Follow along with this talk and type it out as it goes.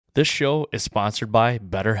This show is sponsored by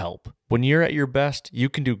BetterHelp. When you're at your best, you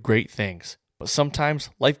can do great things, but sometimes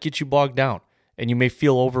life gets you bogged down and you may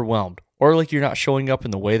feel overwhelmed or like you're not showing up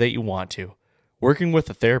in the way that you want to. Working with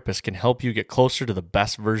a therapist can help you get closer to the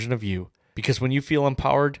best version of you, because when you feel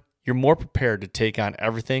empowered, you're more prepared to take on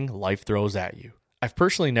everything life throws at you. I've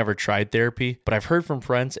personally never tried therapy, but I've heard from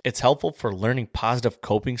friends it's helpful for learning positive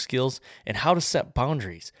coping skills and how to set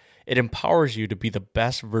boundaries. It empowers you to be the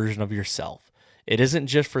best version of yourself. It isn't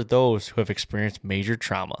just for those who have experienced major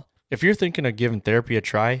trauma. If you're thinking of giving therapy a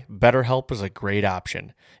try, BetterHelp is a great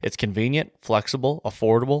option. It's convenient, flexible,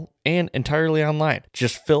 affordable, and entirely online.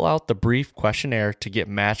 Just fill out the brief questionnaire to get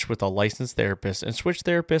matched with a licensed therapist and switch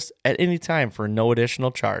therapists at any time for no additional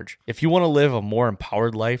charge. If you want to live a more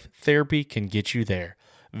empowered life, therapy can get you there.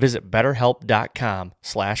 Visit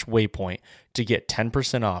betterhelp.com/waypoint to get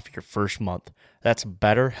 10% off your first month. That's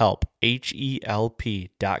BetterHelp,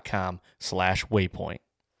 HELP.com/waypoint.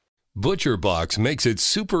 ButcherBox makes it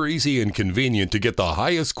super easy and convenient to get the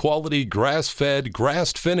highest quality grass-fed,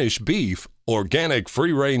 grass-finished beef, organic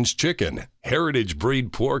free-range chicken, heritage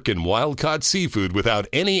breed pork, and wild-caught seafood without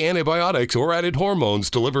any antibiotics or added hormones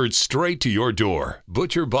delivered straight to your door.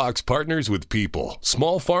 ButcherBox partners with people,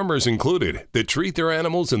 small farmers included, that treat their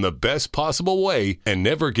animals in the best possible way and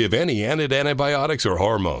never give any added antibiotics or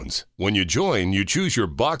hormones. When you join, you choose your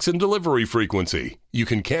box and delivery frequency. You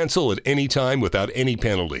can cancel at any time without any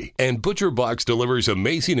penalty. And ButcherBox delivers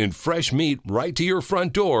amazing and fresh meat right to your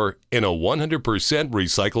front door in a 100%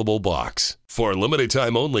 recyclable box. For a limited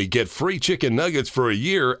time only, get free chicken nuggets for a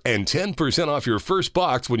year and 10% off your first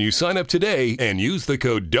box when you sign up today and use the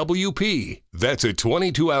code WP. That's a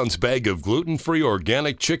 22-ounce bag of gluten-free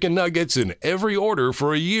organic chicken nuggets in every order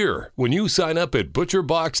for a year when you sign up at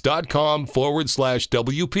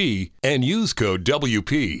butcherbox.com/WP and use code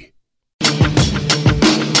WP.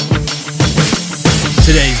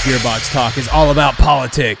 Today's Gearbox Talk is all about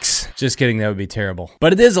politics. Just kidding, that would be terrible.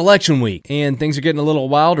 But it is election week, and things are getting a little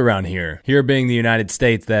wild around here. Here being the United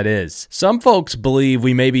States, that is. Some folks believe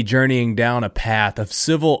we may be journeying down a path of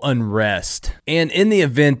civil unrest. And in the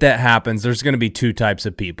event that happens, there's going to be two types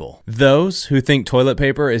of people. Those who think toilet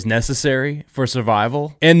paper is necessary for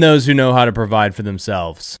survival, and those who know how to provide for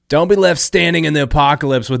themselves. Don't be left standing in the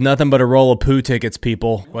apocalypse with nothing but a roll of poo tickets,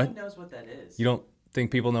 people. No one knows what that is. You don't think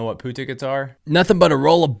people know what poo tickets are? Nothing but a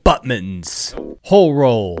roll of butt mittens, whole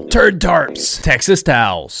roll, turd tarps, Texas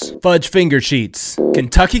towels, fudge finger sheets,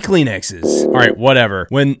 Kentucky Kleenexes. All right, whatever.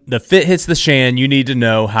 When the fit hits the shan, you need to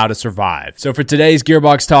know how to survive. So for today's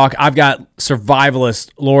Gearbox Talk, I've got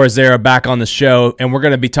survivalist Laura Zerra back on the show, and we're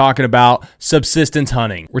going to be talking about subsistence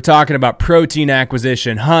hunting. We're talking about protein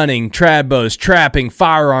acquisition, hunting, trad bows, trapping,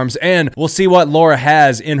 firearms, and we'll see what Laura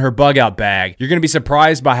has in her bug out bag. You're going to be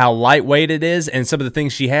surprised by how lightweight it is and some of the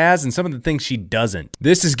things she has and some of the things she doesn't.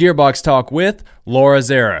 This is Gearbox Talk with Laura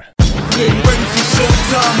Zerra. Getting ready for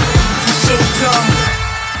showtime.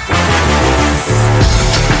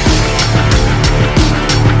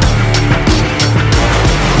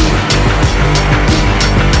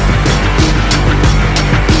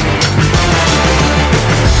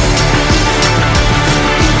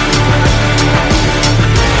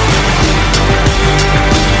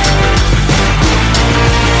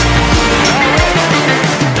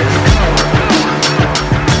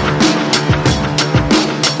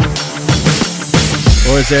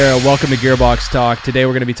 Laura Zerra, welcome to Gearbox Talk. Today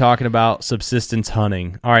we're going to be talking about subsistence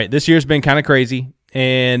hunting. All right, this year's been kind of crazy,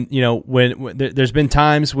 and you know when there's been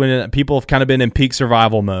times when people have kind of been in peak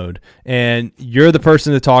survival mode, and you're the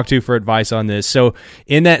person to talk to for advice on this. So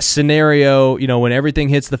in that scenario, you know, when everything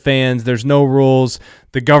hits the fans, there's no rules,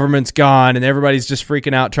 the government's gone, and everybody's just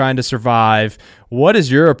freaking out trying to survive. What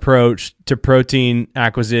is your approach to protein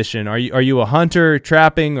acquisition? Are you a hunter,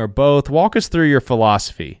 trapping, or both? Walk us through your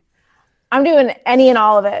philosophy. I'm doing any and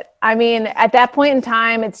all of it. I mean, at that point in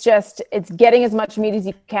time, it's getting as much meat as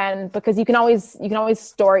you can, because you can always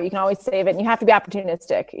store it, you can always save it, and you have to be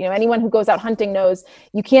opportunistic. You know, anyone who goes out hunting knows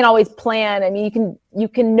you can't always plan. I mean, you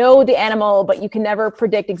can know the animal, but you can never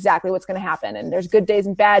predict exactly what's going to happen. And there's good days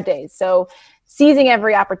and bad days. So seizing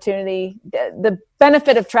every opportunity. The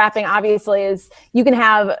benefit of trapping, obviously, is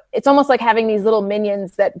it's almost like having these little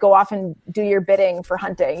minions that go off and do your bidding for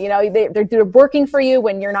hunting. You know, they're working for you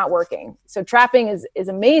when you're not working. So trapping is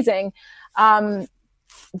amazing.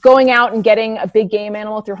 Going out and getting a big game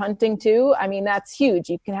animal through hunting too, I mean, that's huge.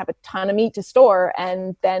 You can have a ton of meat to store,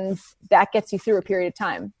 and then that gets you through a period of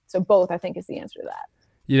time. So both, I think, is the answer to that.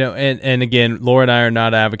 You know, and again, Laura and I are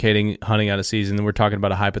not advocating hunting out of season. We're talking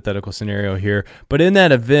about a hypothetical scenario here. But in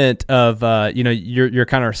that event of, you're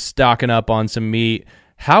kind of stocking up on some meat,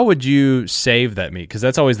 How would you save that meat? Because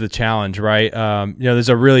that's always the challenge, right? There's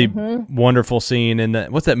a really wonderful scene in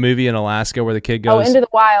what's that movie in Alaska where the kid goes Into the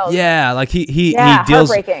Wild. Yeah, like he deals.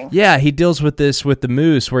 Heartbreaking. Yeah, he deals with this with the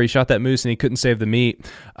moose where he shot that moose and he couldn't save the meat.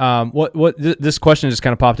 This question just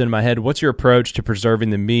kind of popped into my head. What's your approach to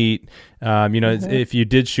preserving the meat? If you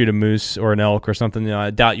did shoot a moose or an elk or something,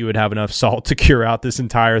 I doubt you would have enough salt to cure out this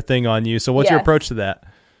entire thing on you. So what's your approach to that?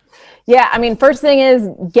 Yeah, I mean, first thing is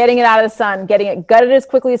getting it out of the sun, getting it gutted as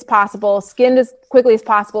quickly as possible, skinned as quickly as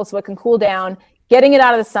possible so it can cool down, getting it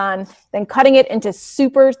out of the sun, then cutting it into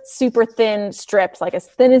super, super thin strips, like as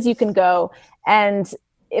thin as you can go. And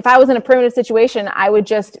if I was in a primitive situation, I would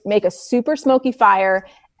just make a super smoky fire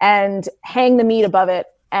and hang the meat above it.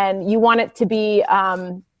 And you want it to be,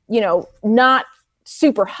 not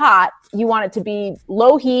super hot. You want it to be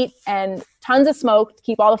low heat and tons of smoke to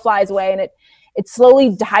keep all the flies away. And it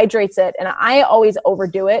slowly dehydrates it. And I always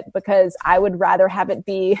overdo it because I would rather have it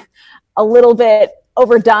be a little bit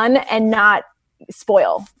overdone and not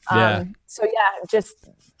spoil. Just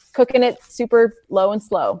cooking it super low and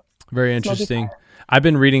slow. Very interesting. I've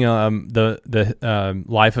been reading the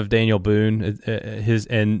life of Daniel Boone,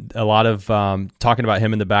 and a lot of talking about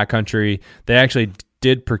him in the backcountry. They actually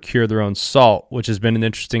did procure their own salt, which has been an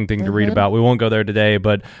interesting thing to read about. We won't go there today,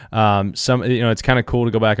 but it's kind of cool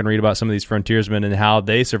to go back and read about some of these frontiersmen and how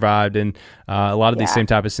they survived and a lot of these same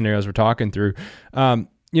type of scenarios we're talking through.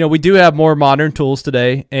 We do have more modern tools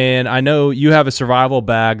today, and I know you have a survival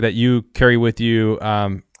bag that you carry with you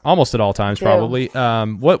almost at all times, probably.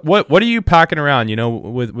 What are you packing around?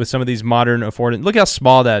 With some of these modern affordable. Look how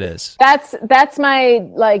small that is. That's my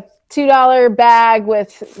 $2 bag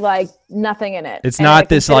with nothing in it. It's not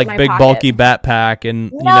this big bulky backpack,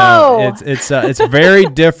 and it's very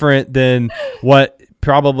different than what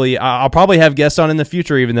I'll probably have guests on in the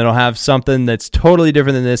future even that'll have something that's totally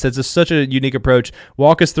different than this. It's such a unique approach.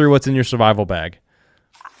 Walk us through what's in your survival bag.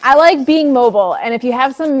 I like being mobile, and if you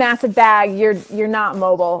have some massive bag, you're not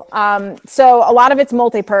mobile. So a lot of it's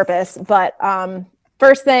multi-purpose, but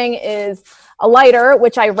first thing is a lighter,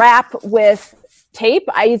 which I wrap with tape.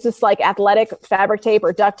 I use this athletic fabric tape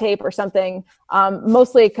or duct tape or something,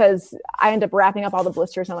 mostly because I end up wrapping up all the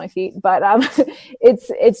blisters on my feet, but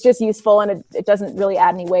it's just useful, and it doesn't really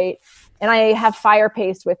add any weight. And I have fire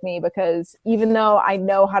paste with me because even though I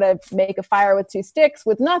know how to make a fire with 2 sticks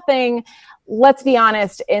with nothing, let's be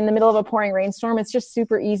honest, in the middle of a pouring rainstorm, it's just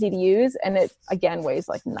super easy to use. And it, again, weighs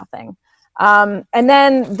like nothing. And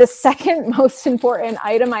then the second most important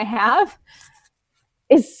item I have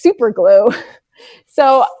is super glue.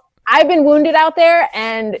 So I've been wounded out there,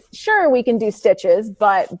 and sure, we can do stitches,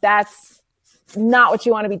 but that's not what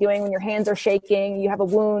you want to be doing when your hands are shaking. You have a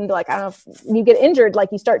wound, I don't know, if you get injured,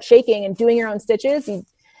 you start shaking and doing your own stitches.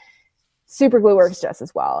 Super glue works just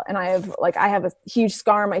as well. And I have a huge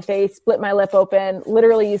scar on my face, split my lip open,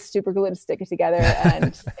 literally used super glue to stick it together,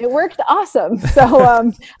 and it worked awesome.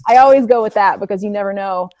 So I always go with that because you never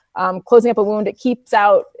know. Closing up a wound, it keeps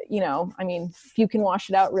out, if you can wash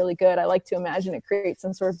it out really good, I like to imagine it creates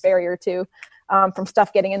some sort of barrier too, from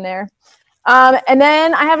stuff getting in there. And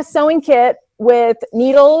then I have a sewing kit with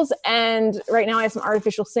needles, and right now I have some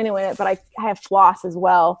artificial sinew in it, but I have floss as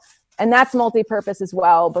well. And that's multi-purpose as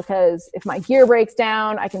well, because if my gear breaks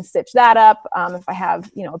down, I can stitch that up. If I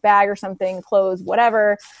have, a bag or something, clothes,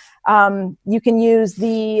 whatever, you can use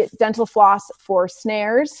the dental floss for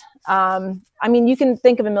snares. You can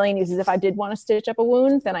think of a million uses. If I did want to stitch up a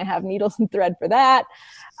wound, then I have needles and thread for that.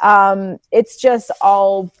 It's just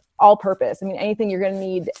all purpose. Anything you're going to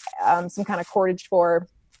need some kind of cordage for,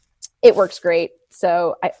 it works great.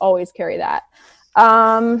 So I always carry that.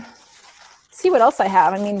 See what else I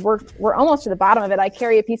have. We're almost to the bottom of it. I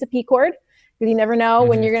carry a piece of pea cord because you never know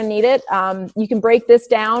when you're going to need it. You can break this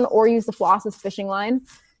down or use the floss as fishing line.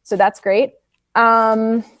 So that's great.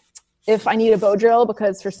 If I need a bow drill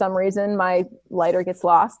because for some reason my lighter gets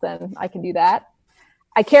lost, then I can do that.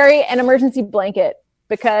 I carry an emergency blanket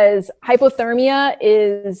because hypothermia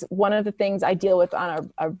is one of the things I deal with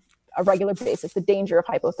on a regular basis. The danger of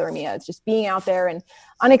hypothermia. It's just being out there in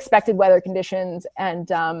unexpected weather conditions,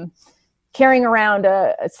 and carrying around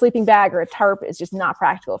a sleeping bag or a tarp is just not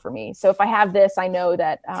practical for me. So if I have this, I know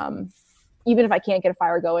that even if I can't get a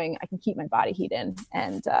fire going, I can keep my body heat in,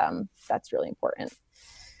 and that's really important.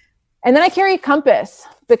 And then I carry a compass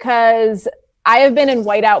because I have been in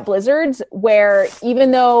whiteout blizzards where even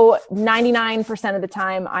though 99% of the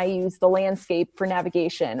time I use the landscape for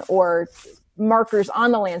navigation or markers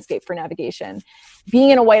on the landscape for navigation, being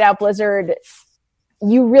in a whiteout blizzard,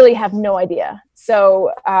 you really have no idea.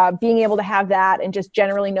 So being able to have that and just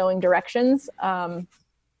generally knowing directions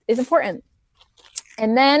is important.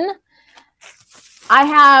 And then I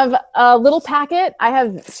have a little packet. I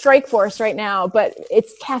have Strike Force right now, but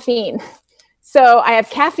it's caffeine. So I have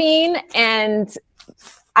caffeine and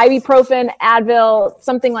ibuprofen, Advil,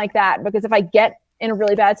 something like that. Because if I get in a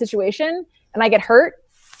really bad situation and I get hurt,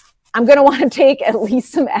 I'm going to want to take at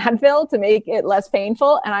least some Advil to make it less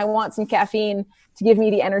painful. And I want some caffeine to give me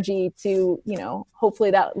the energy to,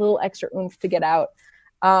 hopefully that little extra oomph to get out.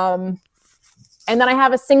 And then I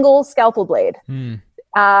have a single scalpel blade.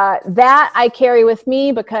 That I carry with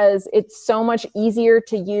me because it's so much easier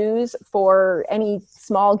to use for any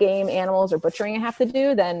small game animals or butchering I have to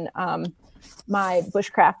do than my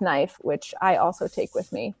bushcraft knife, which I also take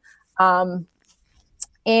with me. And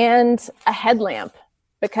a headlamp,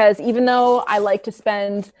 because even though I like to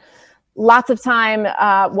spend lots of time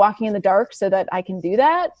walking in the dark so that I can do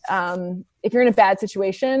that, if you're in a bad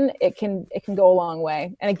situation, it can go a long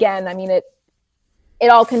way. And again, I mean, it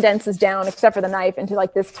all condenses down, except for the knife, into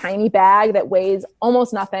like this tiny bag that weighs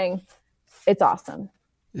almost nothing. It's awesome.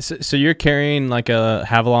 So you're carrying like a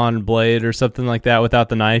Havalon blade or something like that without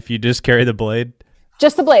the knife? You just carry the blade?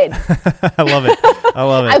 Just the blade. I love it.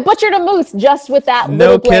 I butchered a moose just with that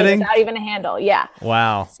little blade without even a handle. Yeah.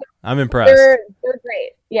 Wow. I'm impressed. They're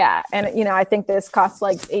great. Yeah. And, I think this costs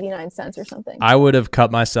like 89 cents or something. I would have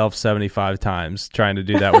cut myself 75 times trying to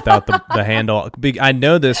do that without the handle. I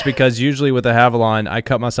know this because usually with a Havalon, I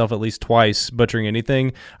cut myself at least twice butchering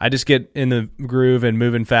anything. I just get in the groove and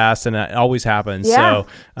moving fast, and it always happens. Yeah. So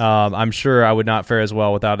I'm sure I would not fare as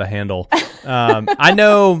well without a handle. I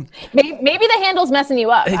know. Maybe the handle's messing you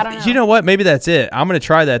up. I don't know. You know what? Maybe that's it. I'm going to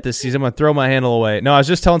try that this season. I'm going to throw my handle away. No, I was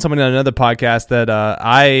just telling someone on another podcast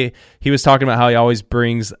that he was talking about how he always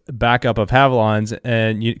brings backup of Havalons,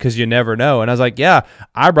 and because you never know. And I was like, yeah,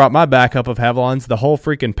 I brought my backup of Havalons, the whole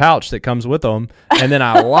freaking pouch that comes with them, and then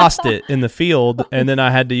I lost it in the field, and then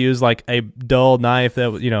I had to use like a dull knife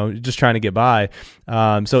that just trying to get by.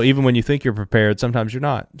 So even when you think you're prepared, sometimes you're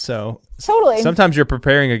not. So totally, sometimes you're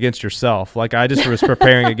preparing against yourself. Like I just was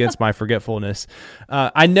preparing against my forgetfulness.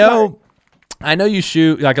 I know you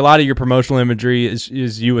shoot, like a lot of your promotional imagery is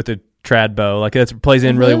you with a trad bow, like that plays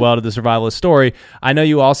in really well to the survivalist story. I know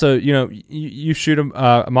you also, you shoot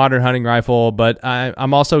a modern hunting rifle, but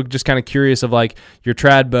I'm also just kind of curious of like your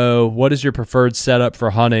trad bow. What is your preferred setup for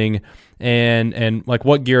hunting, and like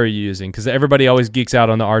what gear are you using? Because everybody always geeks out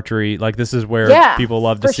on the archery. Like this is where people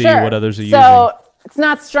love to see what others are using. So it's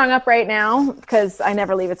not strung up right now because I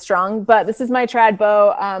never leave it strung, but this is my trad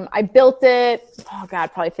bow. I built it,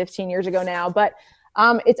 probably 15 years ago now, but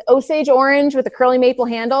it's Osage orange with a curly maple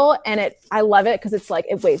handle, and I love it because it's like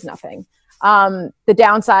it weighs nothing. The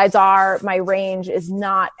downsides are my range is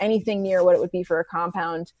not anything near what it would be for a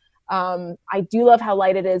compound. I do love how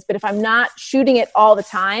light it is, but if I'm not shooting it all the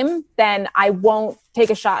time, then I won't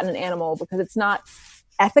take a shot in an animal because it's not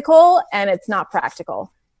ethical and it's not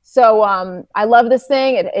practical. So I love this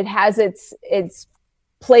thing. It has its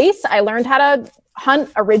place. I learned how to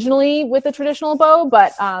hunt originally with a traditional bow,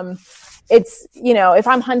 but it's, if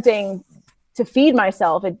I'm hunting to feed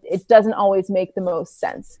myself, it doesn't always make the most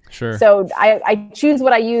sense. Sure. So I choose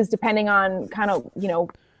what I use depending on kind of,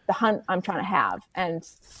 the hunt I'm trying to have. And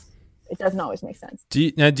it doesn't always make sense.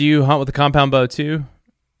 Do you hunt with a compound bow too?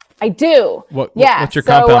 I do. What's your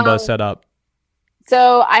compound bow set up?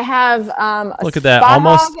 So I have look at that,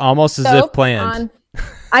 almost as if planned.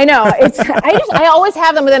 I know. I always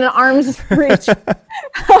have them within an arm's reach.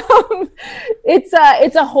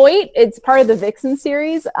 It's a Hoyt. It's part of the Vixen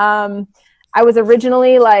series. I was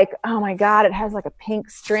originally like, oh my God, it has like a pink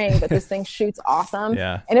string, but this thing shoots awesome.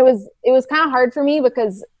 Yeah. And it was kind of hard for me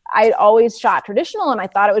because I'd always shot traditional and I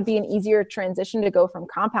thought it would be an easier transition to go from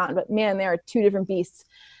compound, but man, they are two different beasts.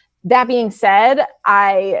 That being said,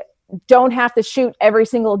 I don't have to shoot every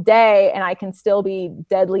single day and I can still be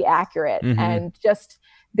deadly accurate. Mm-hmm. And just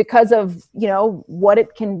because of, what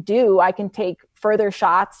it can do, I can take further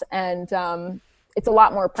shots and it's a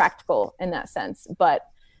lot more practical in that sense. But,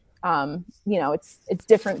 it's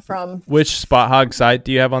different from. Which Spot Hog sight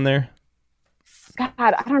do you have on there? God,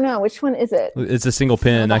 I don't know. Which one is it? It's a single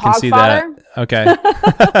pin. I can hog see fodder? that. Okay.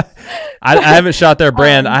 I haven't shot their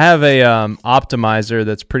brand. I have a optimizer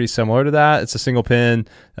that's pretty similar to that. It's a single pin,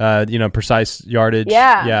 precise yardage.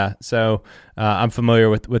 Yeah. Yeah. So I'm familiar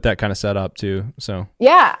with that kind of setup too. So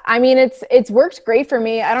yeah, I mean, it's worked great for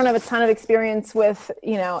me. I don't have a ton of experience with,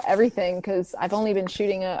 everything because I've only been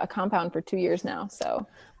shooting a compound for 2 years now. So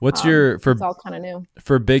what's it's all kind of new.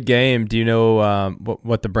 For big game, do you know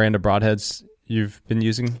what the brand of broadheads you've been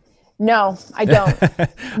using? No, I don't.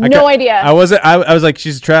 No idea. I was like,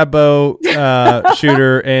 she's a trad bow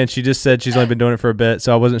shooter, and she just said she's only been doing it for a bit,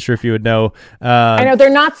 so I wasn't sure if you would know. I know they're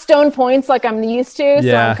not stone points like I'm used to,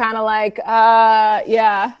 so I'm kind of like,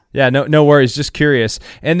 yeah. Yeah, no worries. Just curious.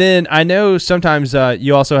 And then I know sometimes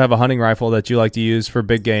you also have a hunting rifle that you like to use for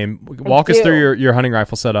big game. Walk us through your hunting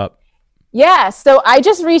rifle setup. Yeah, so I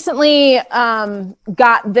just recently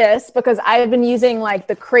got this because I've been using like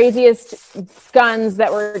the craziest guns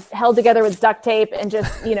that were held together with duct tape and just,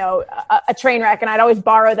 a train wreck, and I'd always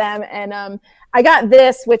borrow them. And I got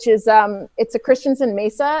this, which is it's a Christensen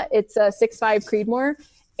Mesa. It's a 6.5 Creedmoor,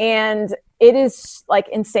 and it is like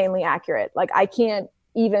insanely accurate. Like I can't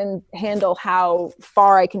even handle how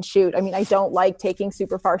far I can shoot. I mean, I don't like taking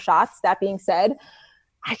super far shots. That being said,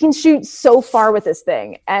 I can shoot so far with this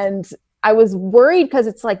thing, and I was worried because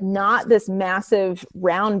it's like not this massive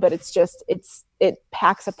round, but it's just it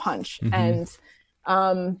packs a punch, and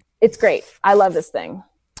it's great. I love this thing.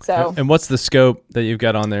 So, and what's the scope that you've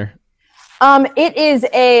got on there? It is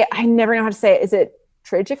I never know how to say it. Is it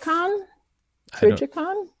Trijicon?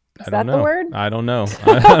 Is that the word? I don't know.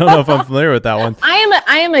 I don't know if I'm familiar with that one.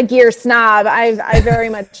 I am a gear snob. I very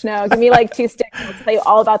much know. Give me like 2 sticks, and I'll tell you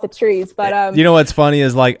all about the trees. But you know what's funny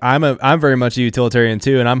is like I'm very much a utilitarian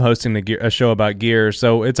too, and I'm hosting a show about gear,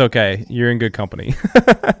 so it's okay. You're in good company.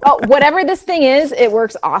 Oh, whatever this thing is, it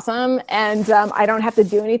works awesome, and I don't have to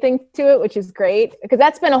do anything to it, which is great, because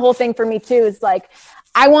that's been a whole thing for me too. Is like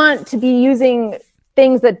I want to be using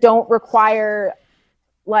things that don't require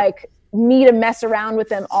like me to mess around with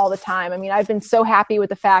them all the time. I mean, I've been so happy with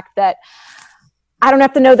the fact that I don't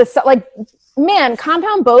have to know like, man,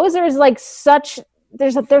 compound bows, there's like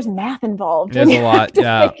there's math involved. There's a lot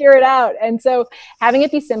to figure it out. And so having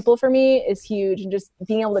it be simple for me is huge. And just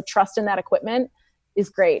being able to trust in that equipment is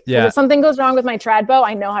great. Yeah. If something goes wrong with my trad bow,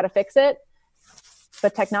 I know how to fix it.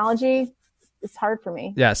 But technology, it's hard for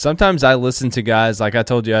me. Yeah, sometimes I listen to guys, like I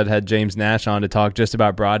told you I'd had James Nash on to talk just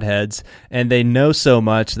about broadheads, and they know so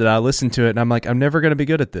much that I listen to it and I'm like, I'm never going to be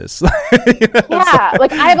good at this.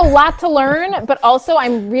 Like I have a lot to learn, but also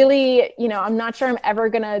I'm really, I'm not sure I'm ever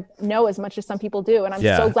going to know as much as some people do. And I'm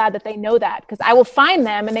so glad that they know that, because I will find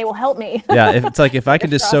them and they will help me. Yeah, if I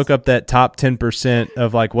can just soak up that top 10%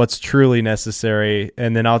 of like what's truly necessary,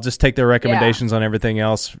 and then I'll just take their recommendations on everything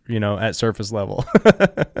else, at surface level.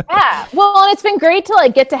 Yeah, well, and it's been great to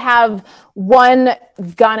like get to have one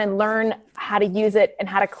gun and learn how to use it and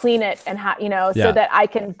how to clean it and how, so that I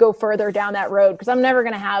can go further down that road, because I'm never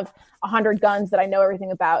going to have 100 guns that I know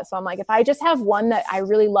everything about. So I'm like, if I just have one that I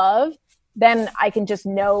really love, then I can just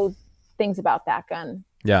know things about that gun.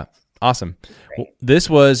 Yeah. Awesome. Well, this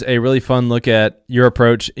was a really fun look at your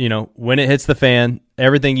approach, when it hits the fan,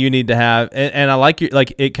 everything you need to have. And I like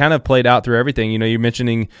it kind of played out through everything. You're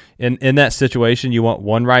mentioning in that situation, you want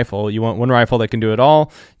one rifle. You want one rifle that can do it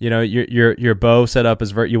all. Your bow setup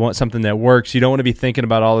is you want something that works. You don't want to be thinking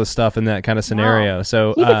about all this stuff in that kind of scenario. Wow.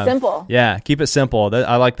 So keep it simple. Yeah, keep it simple.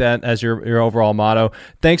 I like that as your overall motto.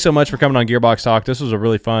 Thanks so much for coming on Gearbox Talk. This was a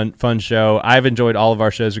really fun show. I've enjoyed all of our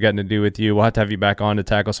shows we've gotten to do with you. We'll have to have you back on to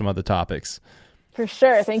tackle some other topics. For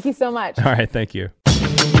sure. Thank you so much. All right. Thank you.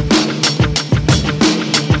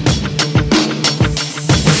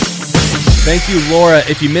 Thank you, Laura.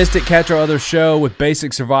 If you missed it, catch our other show with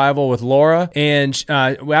Basic Survival with Laura. And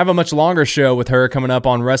we have a much longer show with her coming up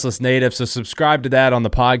on Restless Native, so subscribe to that on the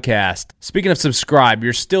podcast. Speaking of subscribe,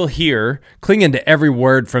 you're still here, clinging to every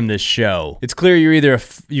word from this show. It's clear you're either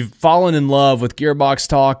you've fallen in love with Gearbox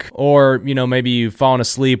Talk, or maybe you've fallen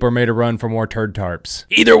asleep or made a run for more turd tarps.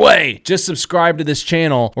 Either way, just subscribe to this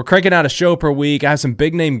channel. We're cranking out a show per week. I have some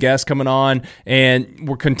big name guests coming on, and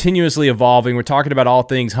we're continuously evolving. We're talking about all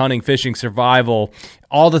things hunting, fishing, survival,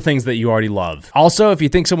 all the things that you already love. Also, if you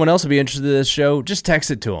think someone else would be interested in this show, just text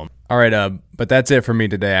it to them. All right, but that's it for me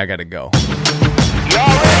today. I gotta go.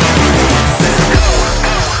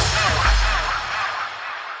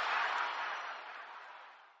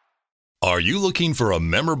 Are you looking for a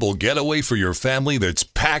memorable getaway for your family that's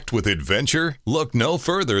packed with adventure? Look no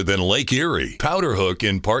further than Lake Erie. Powderhook,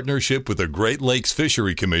 in partnership with the Great Lakes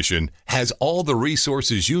Fishery Commission, has all the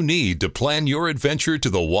resources you need to plan your adventure to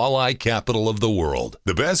the walleye capital of the world.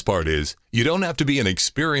 The best part is, you don't have to be an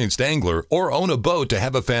experienced angler or own a boat to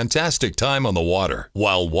have a fantastic time on the water.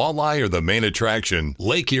 While walleye are the main attraction,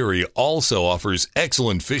 Lake Erie also offers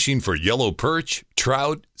excellent fishing for yellow perch,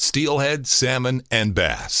 trout, steelhead, salmon, and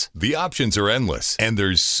bass. The options options are endless, and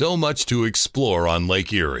there's so much to explore on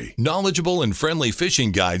Lake Erie. Knowledgeable and friendly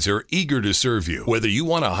fishing guides are eager to serve you. Whether you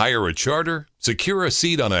want to hire a charter, secure a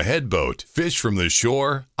seat on a headboat, fish from the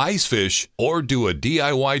shore, ice fish, or do a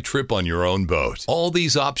DIY trip on your own boat, all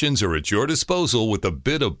these options are at your disposal with a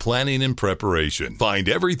bit of planning and preparation. Find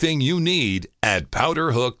everything you need at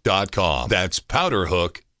powderhook.com. That's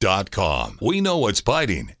powderhook.com. We know what's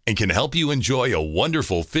biting and can help you enjoy a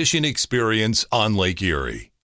wonderful fishing experience on Lake Erie.